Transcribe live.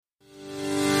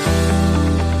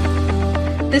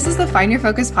This is the Find Your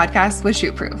Focus podcast with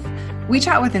Shootproof. We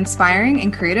chat with inspiring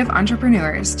and creative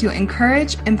entrepreneurs to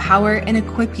encourage, empower, and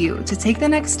equip you to take the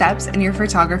next steps in your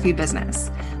photography business.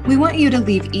 We want you to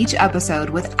leave each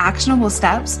episode with actionable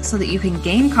steps so that you can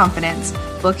gain confidence,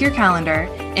 book your calendar,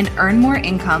 and earn more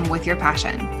income with your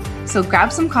passion. So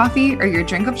grab some coffee or your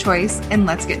drink of choice and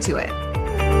let's get to it.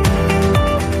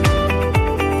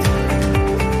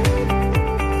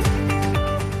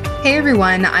 Hey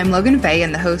everyone, I'm Logan Faye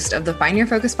and the host of the Find Your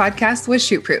Focus podcast with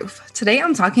Shootproof. Today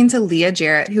I'm talking to Leah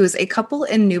Jarrett, who is a couple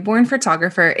and newborn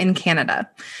photographer in Canada.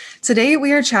 Today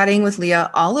we are chatting with Leah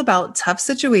all about tough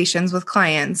situations with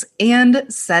clients and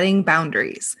setting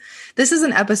boundaries. This is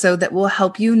an episode that will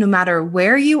help you no matter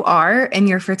where you are in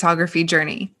your photography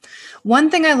journey. One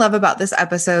thing I love about this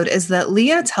episode is that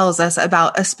Leah tells us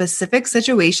about a specific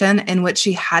situation in which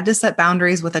she had to set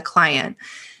boundaries with a client.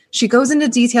 She goes into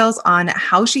details on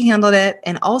how she handled it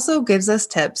and also gives us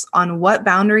tips on what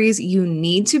boundaries you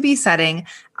need to be setting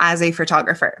as a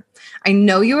photographer. I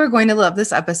know you are going to love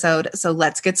this episode, so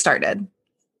let's get started.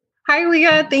 Hi,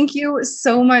 Leah. Thank you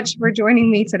so much for joining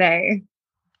me today.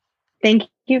 Thank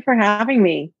you for having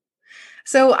me.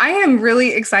 So I am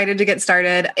really excited to get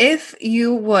started. If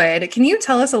you would, can you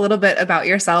tell us a little bit about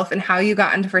yourself and how you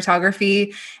got into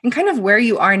photography and kind of where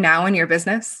you are now in your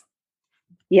business?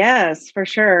 Yes, for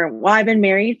sure. Well, I've been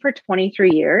married for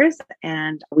 23 years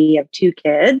and we have 2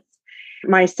 kids.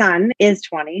 My son is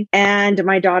 20 and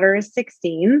my daughter is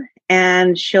 16,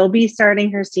 and she'll be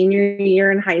starting her senior year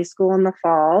in high school in the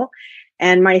fall.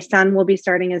 And my son will be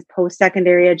starting his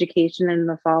post-secondary education in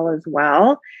the fall as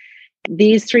well.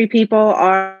 These 3 people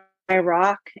are my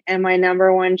rock and my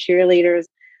number one cheerleaders.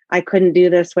 I couldn't do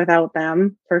this without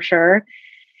them for sure.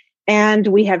 And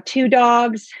we have 2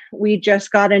 dogs. We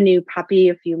just got a new puppy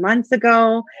a few months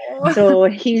ago. So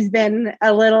he's been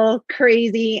a little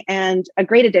crazy and a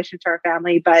great addition to our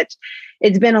family, but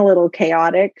it's been a little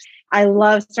chaotic. I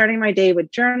love starting my day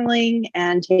with journaling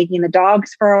and taking the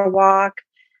dogs for a walk.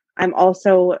 I'm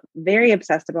also very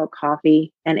obsessed about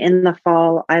coffee. And in the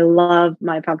fall, I love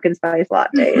my pumpkin spice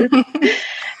lattes.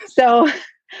 So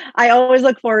I always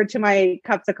look forward to my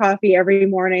cups of coffee every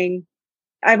morning.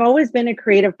 I've always been a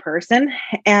creative person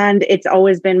and it's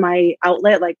always been my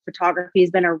outlet. Like photography has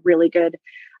been a really good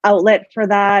outlet for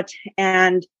that.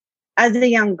 And as a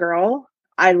young girl,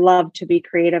 I love to be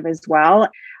creative as well.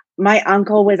 My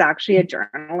uncle was actually a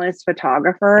journalist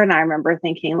photographer. And I remember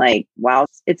thinking like, wow,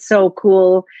 it's so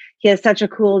cool. He has such a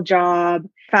cool job.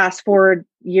 Fast forward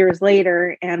years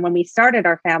later. And when we started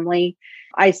our family,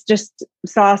 I just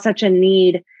saw such a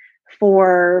need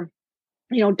for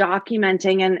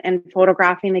documenting and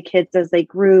photographing the kids as they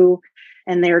grew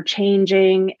and they're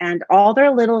changing and all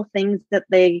their little things that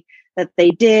they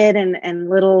did and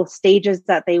little stages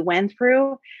that they went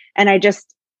through. And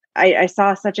I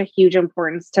saw such a huge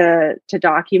importance to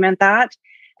document that.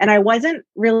 And I wasn't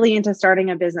really into starting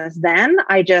a business then.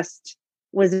 I just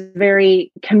was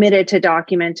very committed to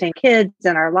documenting kids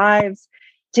and our lives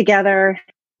together.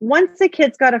 Once the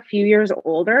kids got a few years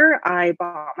older, I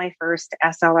bought my first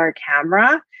SLR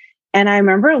camera. And I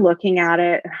remember looking at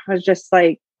it. I was just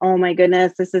like, oh my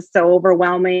goodness, this is so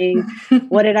overwhelming.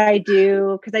 What did I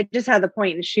do? Because I just had the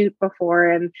point and shoot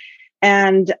before.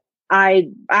 And I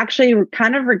actually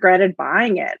kind of regretted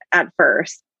buying it at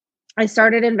first. I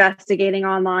started investigating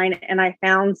online and I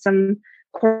found some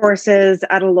courses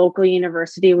at a local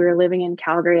university. We were living in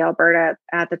Calgary, Alberta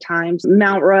at the time.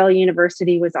 Mount Royal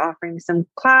University was offering some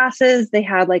classes. They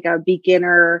had like a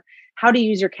beginner how to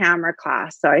use your camera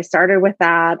class. So I started with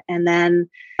that. And then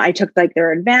I took like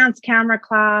their advanced camera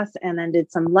class and then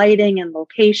did some lighting and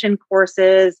location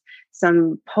courses,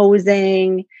 some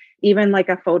posing, even like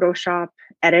a Photoshop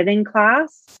editing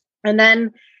class. And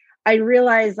then I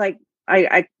realized like,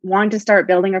 I wanted to start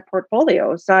building a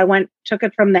portfolio. So I took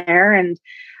it from there and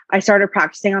I started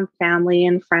practicing on family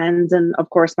and friends and of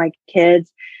course my kids.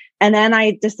 And then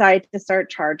I decided to start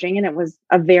charging and it was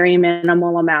a very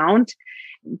minimal amount.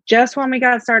 Just when we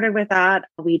got started with that,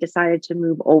 we decided to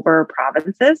move over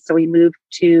provinces. So we moved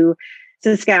to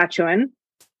Saskatchewan.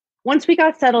 Once we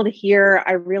got settled here,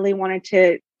 I really wanted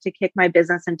to kick my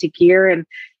business into gear and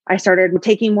I started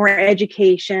taking more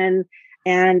education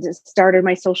and started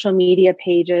my social media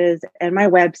pages and my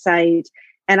website.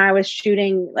 And I was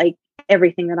shooting like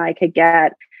everything that I could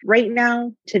get. Right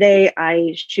now, today,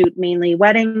 I shoot mainly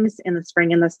weddings in the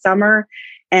spring and the summer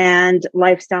and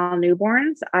lifestyle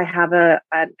newborns. I have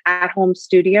an at-home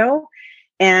studio.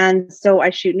 And so I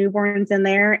shoot newborns in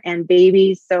there and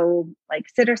babies. So like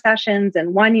sitter sessions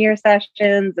and 1-year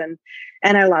sessions.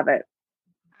 And I love it.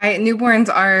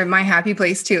 Newborns are my happy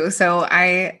place too. So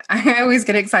I always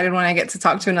get excited when I get to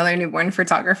talk to another newborn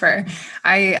photographer.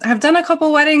 I have done a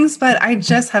couple weddings, but I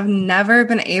just have never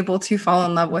been able to fall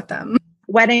in love with them.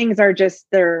 Weddings are just,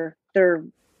 they're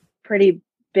pretty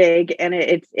big, and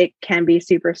it can be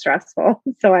super stressful.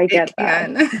 So I get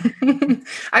that.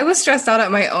 I was stressed out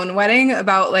at my own wedding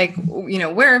about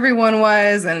where everyone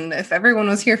was and if everyone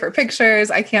was here for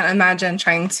pictures. I can't imagine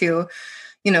trying to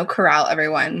corral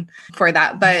everyone for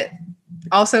that. But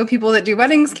also people that do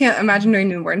weddings can't imagine doing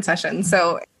newborn sessions.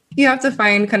 So you have to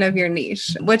find kind of your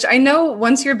niche, which I know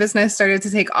once your business started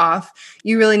to take off,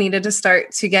 you really needed to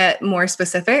start to get more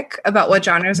specific about what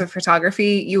genres of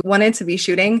photography you wanted to be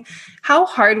shooting. How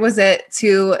hard was it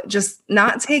to just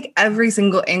not take every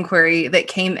single inquiry that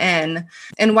came in?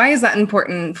 And why is that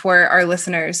important for our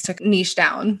listeners to niche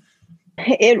down?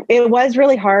 It was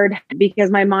really hard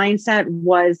because my mindset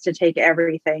was to take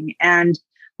everything. And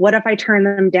what if I turn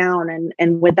them down?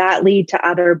 And would that lead to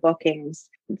other bookings?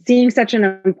 Seeing such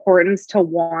an importance to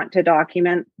want to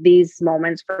document these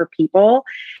moments for people,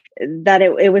 that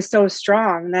it was so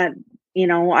strong that,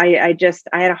 I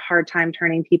had a hard time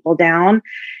turning people down.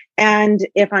 And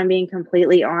if I'm being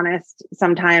completely honest,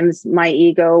 sometimes my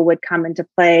ego would come into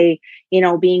play,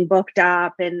 being booked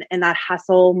up and that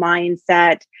hustle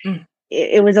mindset.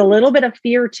 It was a little bit of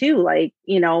fear too. Like,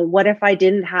 what if I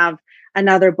didn't have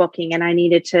another booking and I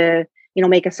needed to,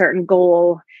 make a certain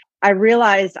goal? I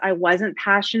realized I wasn't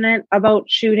passionate about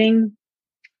shooting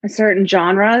certain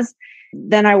genres.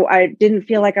 Then I didn't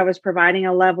feel like I was providing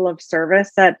a level of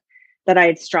service that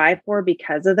I'd strive for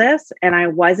because of this. And I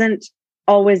wasn't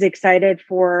always excited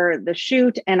for the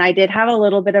shoot. And I did have a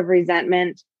little bit of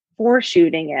resentment for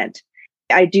shooting it.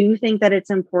 I do think that it's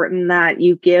important that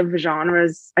you give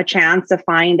genres a chance to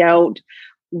find out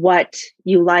what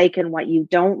you like and what you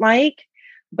don't like.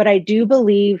 But I do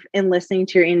believe in listening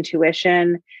to your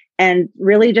intuition and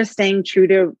really just staying true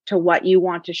to what you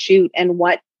want to shoot and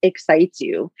what excites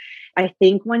you. I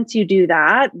think once you do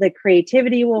that, the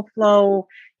creativity will flow.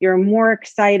 You're more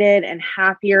excited and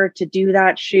happier to do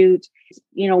that shoot.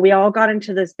 We all got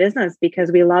into this business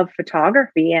because we love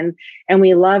photography and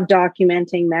we love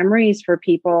documenting memories for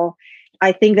people.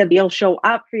 I think that you'll show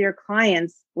up for your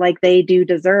clients like they do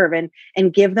deserve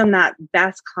and give them that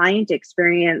best client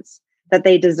experience that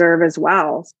they deserve as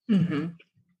well. Mm-hmm.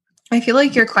 I feel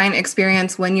like your client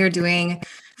experience when you're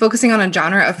focusing on a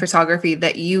genre of photography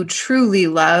that you truly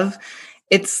love,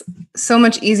 it's so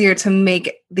much easier to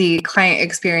make the client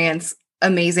experience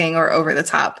amazing or over the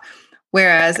top.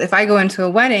 Whereas if I go into a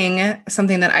wedding,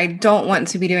 something that I don't want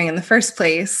to be doing in the first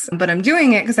place, but I'm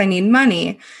doing it because I need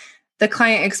money, the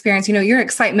client experience, your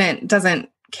excitement doesn't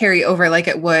carry over like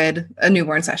it would a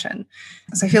newborn session.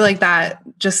 So I feel like that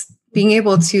just being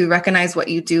able to recognize what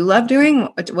you do love doing,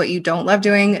 what you don't love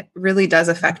doing really does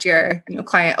affect your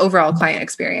overall client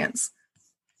experience.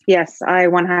 Yes, I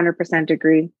 100%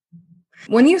 agree.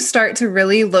 When you start to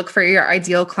really look for your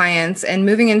ideal clients and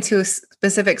moving into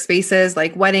specific spaces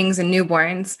like weddings and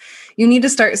newborns, you need to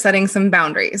start setting some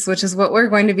boundaries, which is what we're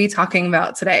going to be talking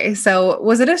about today. So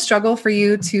was it a struggle for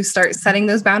you to start setting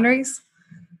those boundaries?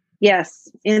 Yes,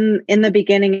 in the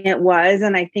beginning it was,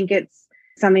 and I think it's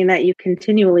something that you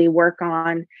continually work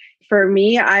on. For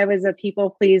me, I was a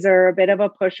people pleaser, a bit of a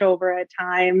pushover at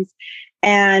times,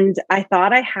 and I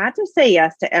thought I had to say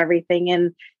yes to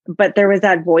everything. But there was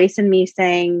that voice in me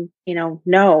saying,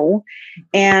 no.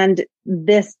 And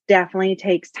this definitely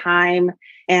takes time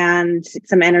and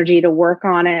some energy to work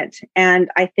on it. And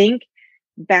I think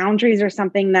boundaries are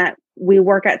something that we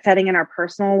work at setting in our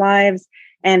personal lives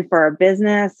and for our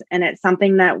business. And it's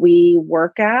something that we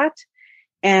work at.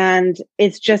 And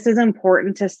it's just as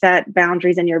important to set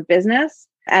boundaries in your business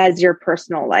as your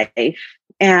personal life.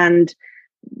 And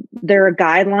they're a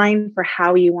guideline for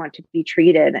how you want to be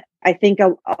treated. I think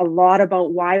a lot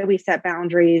about why we set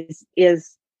boundaries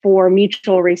is for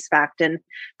mutual respect and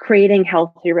creating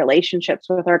healthy relationships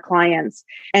with our clients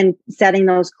and setting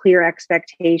those clear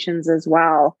expectations as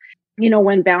well.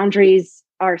 When boundaries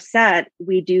are set,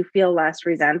 we do feel less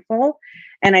resentful.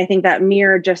 And I think that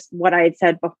mirrored just what I had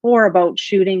said before about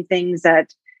shooting things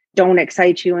that don't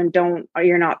excite you and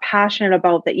you're not passionate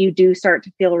about, that you do start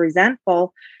to feel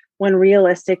resentful when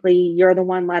realistically you're the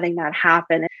one letting that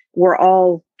happen. We're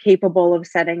all capable of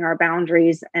setting our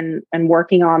boundaries and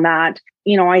working on that.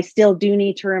 I still do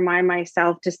need to remind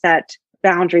myself to set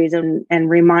boundaries and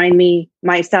remind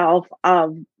myself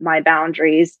of my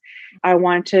boundaries. I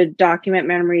want to document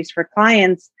memories for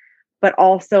clients, but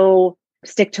also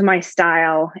stick to my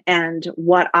style and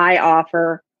what I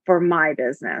offer for my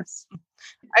business.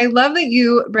 I love that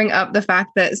you bring up the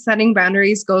fact that setting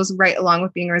boundaries goes right along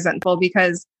with being resentful,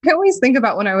 because I always think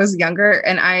about when I was younger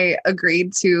and I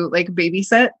agreed to like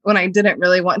babysit when I didn't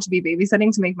really want to be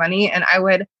babysitting to make money. And I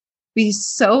would be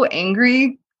so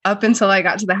angry up until I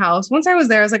got to the house. Once I was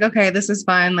there, I was like, okay, this is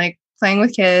fun. Like playing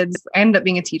with kids. I ended up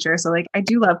being a teacher. So like, I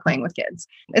do love playing with kids.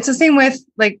 It's the same with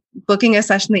like booking a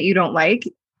session that you don't like.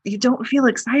 You don't feel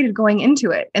excited going into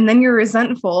it. And then you're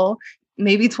resentful,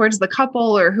 maybe towards the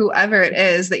couple or whoever it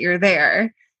is that you're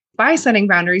there. By setting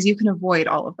boundaries, you can avoid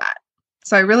all of that.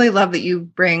 So I really love that you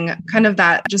bring kind of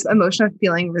that just emotion of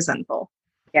feeling resentful.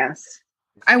 Yes.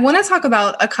 I want to talk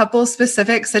about a couple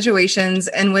specific situations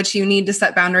in which you need to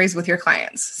set boundaries with your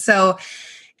clients. So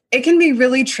it can be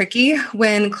really tricky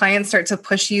when clients start to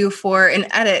push you for an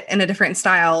edit in a different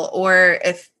style, or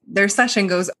if their session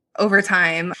goes over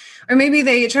time, or maybe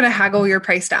they try to haggle your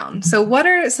price down. So what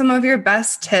are some of your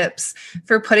best tips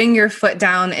for putting your foot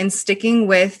down and sticking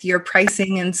with your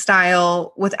pricing and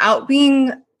style without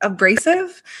being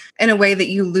abrasive in a way that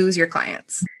you lose your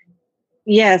clients?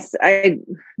 Yes,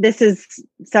 this is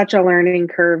such a learning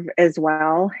curve as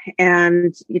well.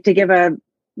 And to give a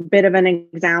bit of an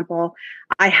example,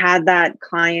 I had that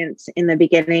client in the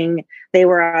beginning. They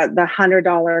were the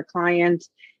 $100 client,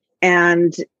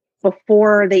 and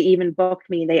before they even booked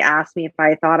me, they asked me if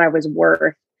I thought I was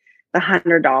worth the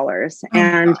 $100.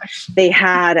 And they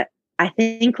had, I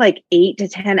think, like 8 to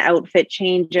 10 outfit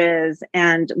changes,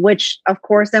 and which of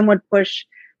course then would push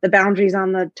the boundaries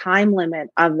on the time limit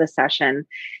of the session.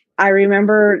 I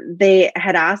remember they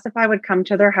had asked if I would come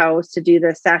to their house to do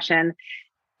this session.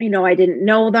 You know, I didn't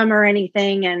know them or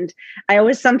anything. And I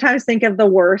always sometimes think of the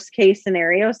worst case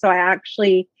scenario. So I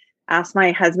actually asked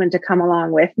my husband to come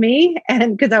along with me,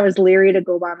 and because I was leery to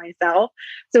go by myself.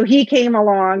 So he came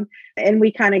along, and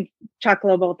we kind of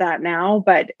chuckle about that now.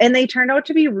 And they turned out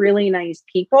to be really nice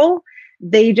people.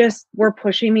 They just were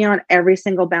pushing me on every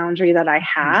single boundary that I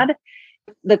had.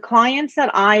 The clients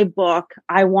that I book,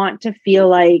 I want to feel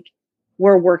like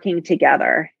we're working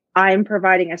together. I'm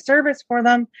providing a service for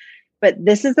them, but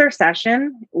this is their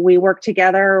session. We work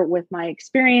together with my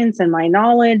experience and my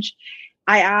knowledge.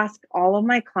 I ask all of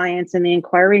my clients in the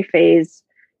inquiry phase,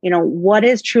 what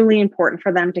is truly important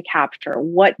for them to capture?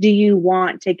 What do you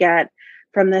want to get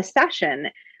from this session?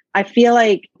 I feel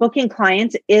like booking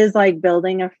clients is like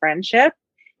building a friendship.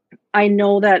 I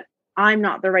know that I'm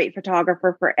not the right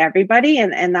photographer for everybody,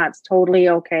 and that's totally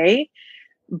okay.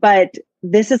 But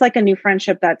this is like a new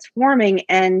friendship that's forming,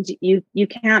 and you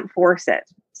can't force it.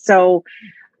 So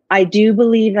I do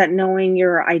believe that knowing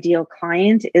your ideal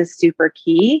client is super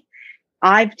key.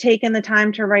 I've taken the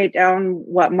time to write down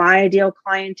what my ideal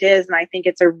client is, and I think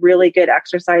it's a really good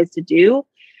exercise to do.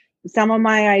 Some of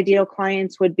my ideal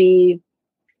clients would be,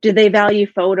 do they value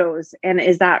photos, and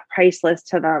is that priceless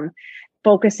to them?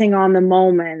 Focusing on the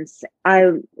moments.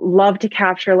 I love to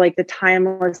capture like the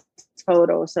timeless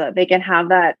photo so that they can have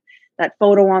that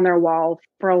photo on their wall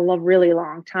for a really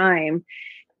long time.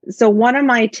 So one of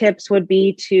my tips would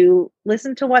be to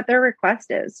listen to what their request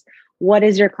is. What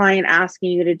is your client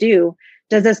asking you to do?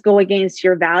 Does this go against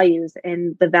your values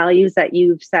and the values that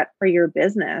you've set for your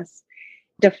business?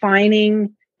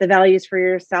 Defining the values for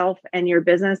yourself and your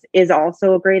business is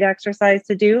also a great exercise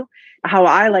to do. How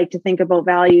I like to think about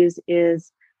values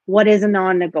is, what is a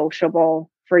non-negotiable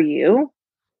for you?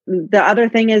 The other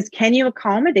thing is, can you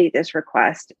accommodate this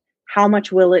request? How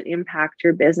much will it impact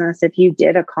your business if you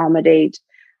did accommodate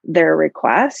their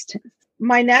request?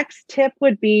 My next tip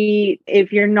would be,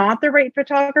 if you're not the right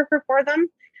photographer for them,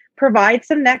 provide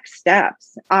some next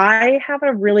steps. I have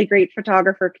a really great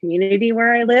photographer community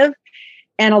where I live.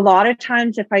 And a lot of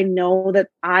times, if I know that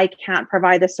I can't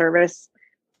provide the service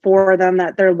for them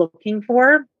that they're looking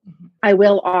for, I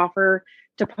will offer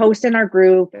to post in our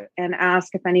group and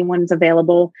ask if anyone's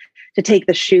available to take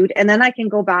the shoot. And then I can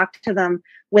go back to them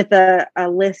with a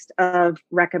list of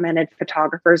recommended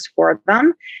photographers for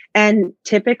them. And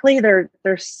typically they're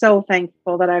so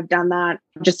thankful that I've done that.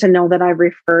 Just to know that I've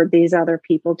referred these other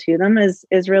people to them is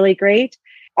really great.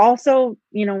 Also,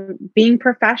 being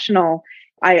professional.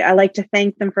 I like to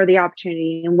thank them for the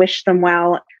opportunity and wish them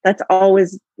well. That's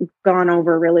always gone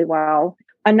over really well.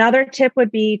 Another tip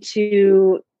would be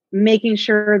to making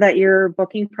sure that your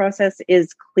booking process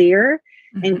is clear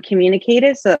and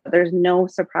communicated so that there's no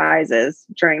surprises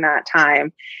during that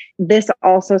time. This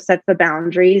also sets the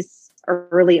boundaries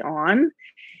early on.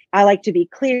 I like to be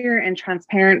clear and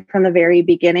transparent from the very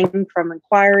beginning, from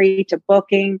inquiry to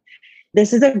booking.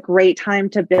 This is a great time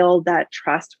to build that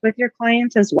trust with your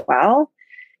clients as well,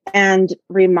 and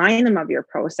remind them of your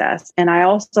process. And I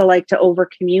also like to over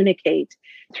communicate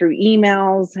through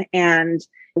emails and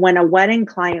When a wedding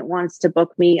client wants to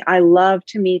book me, I love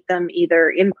to meet them either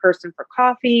in person for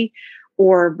coffee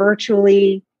or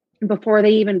virtually before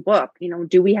they even book.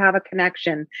 Do we have a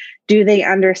connection? Do they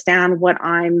understand what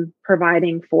I'm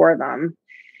providing for them?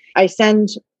 I send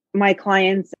my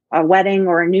clients a wedding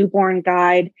or a newborn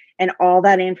guide, and all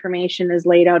that information is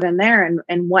laid out in there,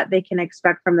 and what they can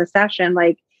expect from the session.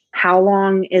 Like, how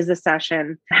long is the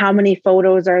session? How many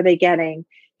photos are they getting?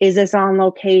 Is this on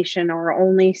location or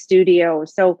only studio?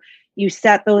 So you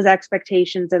set those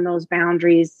expectations and those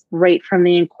boundaries right from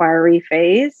the inquiry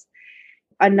phase.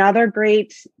 Another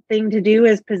great thing to do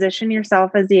is position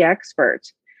yourself as the expert.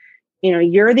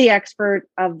 You're the expert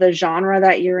of the genre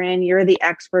that you're in. You're the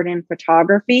expert in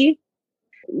photography.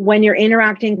 When you're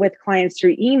interacting with clients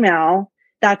through email,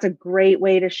 that's a great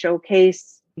way to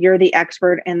showcase you're the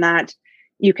expert and that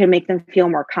you can make them feel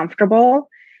more comfortable.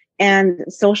 And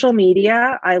social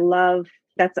media, I love,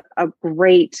 that's a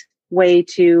great way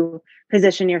to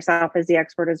position yourself as the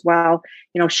expert as well.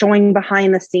 Showing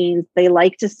behind the scenes. They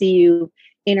like to see you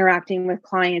interacting with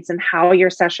clients and how your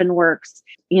session works.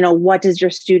 What does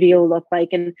your studio look like,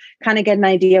 and kind of get an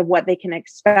idea of what they can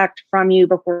expect from you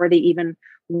before they even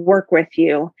work with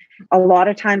you. A lot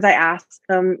of times I ask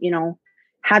them,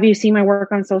 have you seen my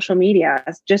work on social media?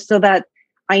 Just so that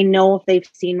I know if they've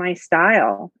seen my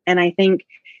style. And I think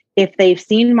if they've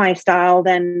seen my style,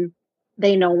 then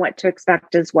they know what to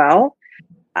expect as well.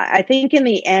 I think in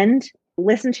the end,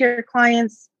 listen to your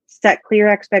clients, set clear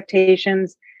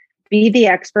expectations, be the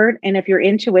expert. And if your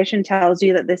intuition tells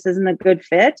you that this isn't a good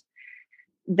fit,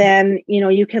 then,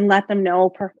 you can let them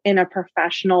know in a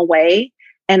professional way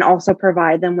and also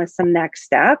provide them with some next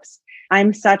steps.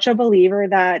 I'm such a believer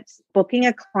that booking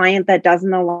a client that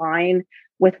doesn't align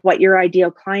with what your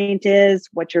ideal client is,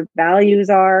 what your values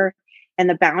are, and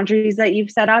the boundaries that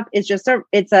you've set up is just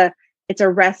it's a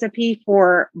recipe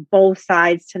for both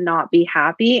sides to not be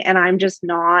happy. And I'm just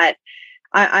not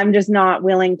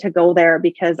willing to go there,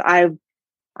 because I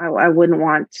wouldn't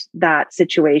want that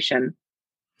situation.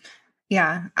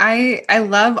 Yeah, I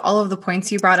love all of the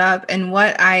points you brought up. And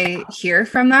what I hear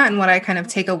from that and what I kind of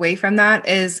take away from that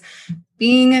is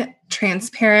being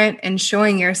transparent and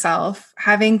showing yourself,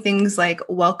 having things like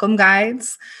welcome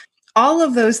guides, all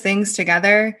of those things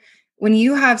together. When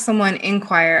you have someone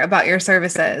inquire about your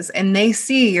services and they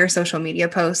see your social media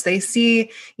posts, they see,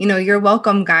 your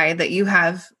welcome guide that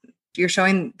you're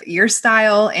showing your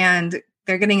style, and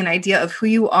they're getting an idea of who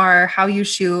you are, how you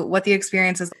shoot, what the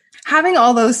experience is. Having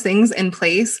all those things in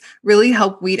place really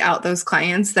help weed out those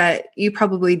clients that you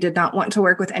probably did not want to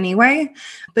work with anyway.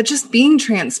 But just being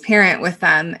transparent with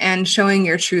them and showing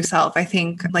your true self, I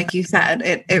think, like you said,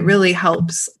 it really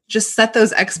helps just set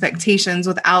those expectations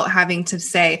without having to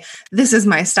say, this is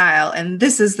my style and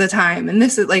this is the time. And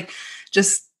this is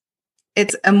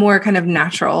it's a more kind of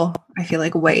natural, I feel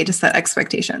like, way to set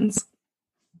expectations.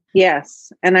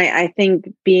 Yes. And I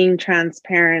think being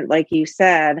transparent, like you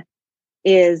said,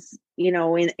 is,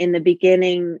 in the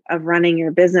beginning of running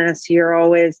your business, you're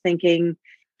always thinking,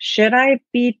 should I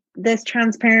be this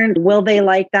transparent? Will they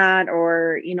like that?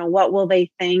 Or, what will they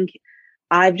think?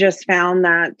 I've just found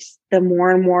that the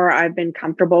more and more I've been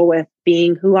comfortable with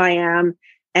being who I am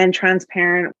and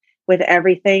transparent with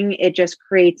everything, it just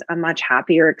creates a much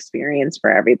happier experience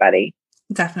for everybody.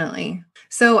 Definitely.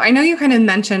 So I know you kind of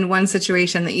mentioned one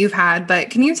situation that you've had, but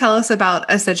can you tell us about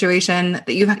a situation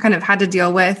that you've kind of had to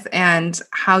deal with and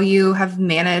how you have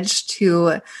managed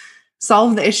to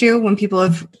solve the issue when people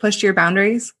have pushed your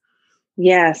boundaries?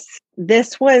 Yes.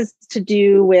 This was to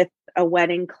do with a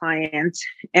wedding client.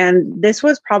 And this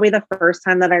was probably the first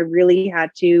time that I really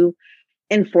had to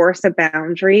enforce a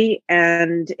boundary.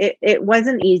 And it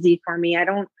wasn't easy for me. I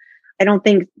don't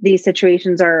think these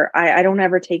situations I don't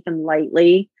ever take them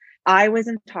lightly. I was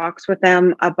in talks with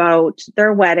them about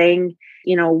their wedding,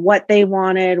 what they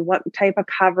wanted, what type of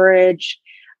coverage.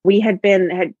 We had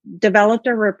developed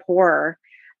a rapport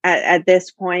at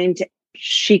this point.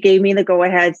 She gave me the go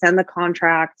ahead, send the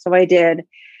contract. So I did.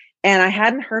 And I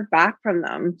hadn't heard back from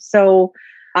them. So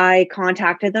I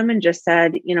contacted them and just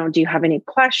said, do you have any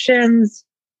questions?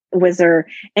 Was there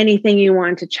anything you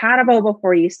wanted to chat about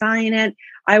before you sign it?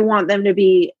 I want them to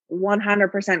be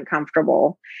 100%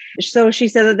 comfortable. So she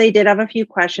said that they did have a few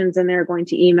questions and they're going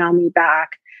to email me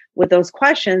back with those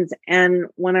questions. And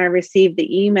when I received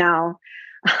the email,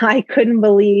 I couldn't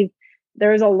believe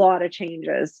there was a lot of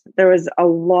changes. There was a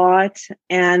lot,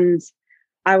 and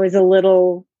I was a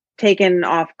little taken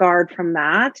off guard from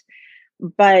that.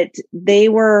 But they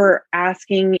were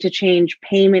asking to change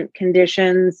payment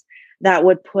conditions that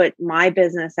would put my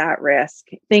business at risk.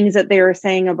 Things that they were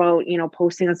saying about,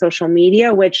 posting on social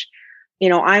media, which,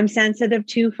 I'm sensitive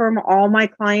to from all my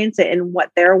clients and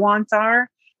what their wants are.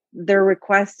 Their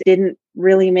requests didn't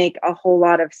really make a whole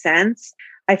lot of sense.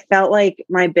 I felt like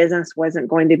my business wasn't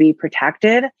going to be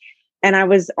protected. And I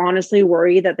was honestly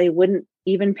worried that they wouldn't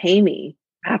even pay me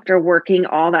after working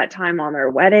all that time on their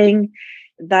wedding,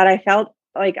 that I felt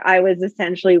like I was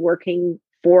essentially working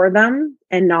for them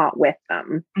and not with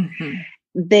them. Mm-hmm.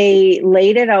 They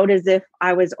laid it out as if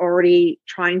I was already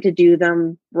trying to do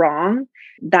them wrong.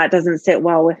 That doesn't sit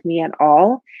well with me at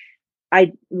all.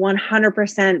 I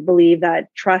 100% believe that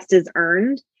trust is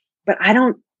earned, but I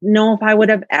don't know if I would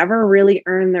have ever really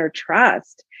earned their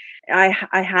trust. I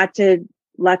had to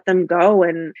let them go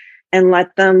and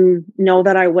let them know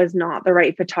that I was not the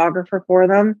right photographer for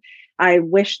them. I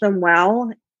wish them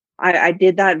well. I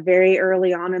did that very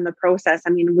early on in the process. I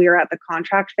mean, we were at the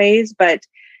contract phase, but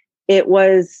it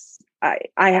was,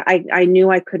 I knew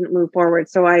I couldn't move forward.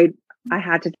 So I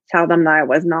had to tell them that I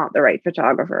was not the right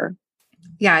photographer.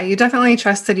 Yeah, you definitely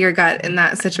trusted your gut in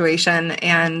that situation.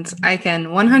 And I can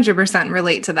 100%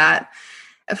 relate to that.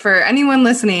 For anyone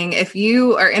listening, if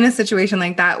you are in a situation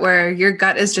like that where your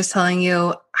gut is just telling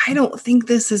you, I don't think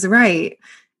this is right,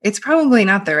 it's probably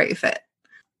not the right fit.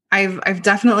 I've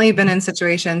definitely been in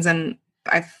situations and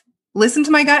I've listened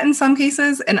to my gut in some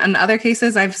cases. And in other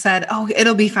cases, I've said, oh,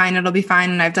 it'll be fine. It'll be fine.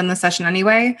 And I've done the session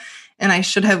anyway. And I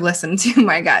should have listened to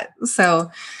my gut.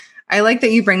 So I like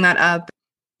that you bring that up.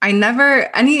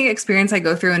 Any experience I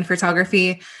go through in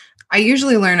photography, I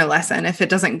usually learn a lesson if it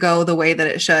doesn't go the way that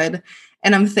it should.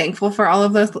 And I'm thankful for all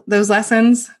of those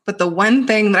lessons. But the one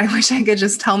thing that I wish I could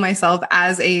just tell myself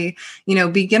as a,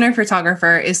 beginner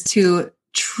photographer is to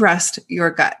trust your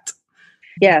gut.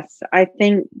 Yes, I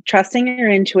think trusting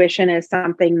your intuition is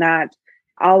something that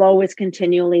I'll always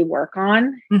continually work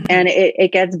on. Mm-hmm. And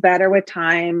it gets better with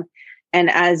time. And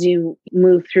as you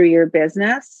move through your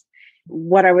business,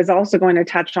 what I was also going to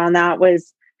touch on that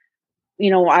was,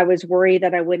 I was worried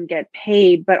that I wouldn't get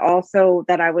paid, but also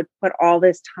that I would put all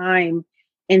this time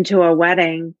into a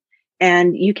wedding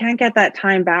and you can't get that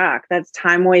time back. That's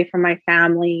time away from my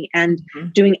family and mm-hmm.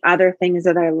 doing other things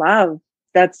that I love.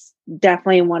 That's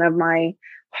definitely one of my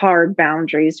hard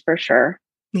boundaries for sure.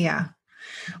 Yeah.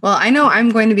 Well, I know I'm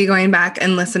going to be going back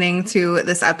and listening to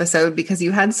this episode because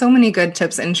you had so many good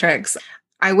tips and tricks.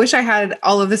 I wish I had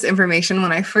all of this information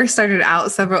when I first started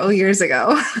out several years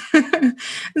ago.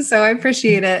 So I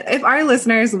appreciate it. If our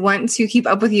listeners want to keep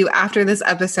up with you after this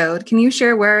episode, can you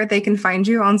share where they can find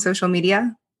you on social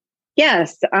media?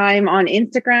 Yes, I'm on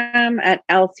Instagram at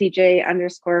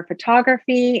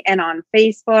LCJ_photography and on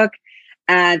Facebook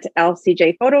at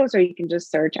LCJ Photos, or you can just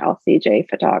search LCJ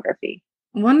Photography.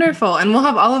 Wonderful. And we'll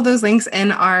have all of those links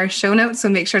in our show notes, so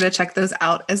make sure to check those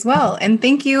out as well. And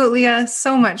thank you, Leah,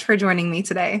 so much for joining me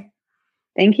today.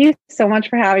 Thank you so much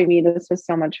for having me. This was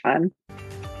so much fun.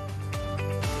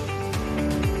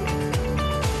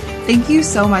 Thank you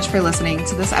so much for listening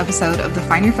to this episode of the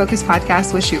Find Your Focus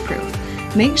podcast with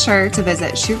Shootproof. Make sure to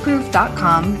visit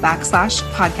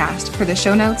shootproof.com/podcast for the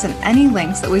show notes and any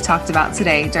links that we talked about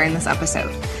today during this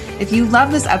episode. If you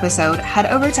love this episode, head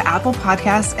over to Apple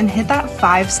Podcasts and hit that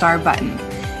 5-star button.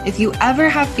 If you ever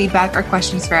have feedback or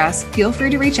questions for us, feel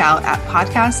free to reach out at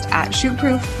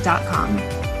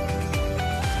podcast@shootproof.com.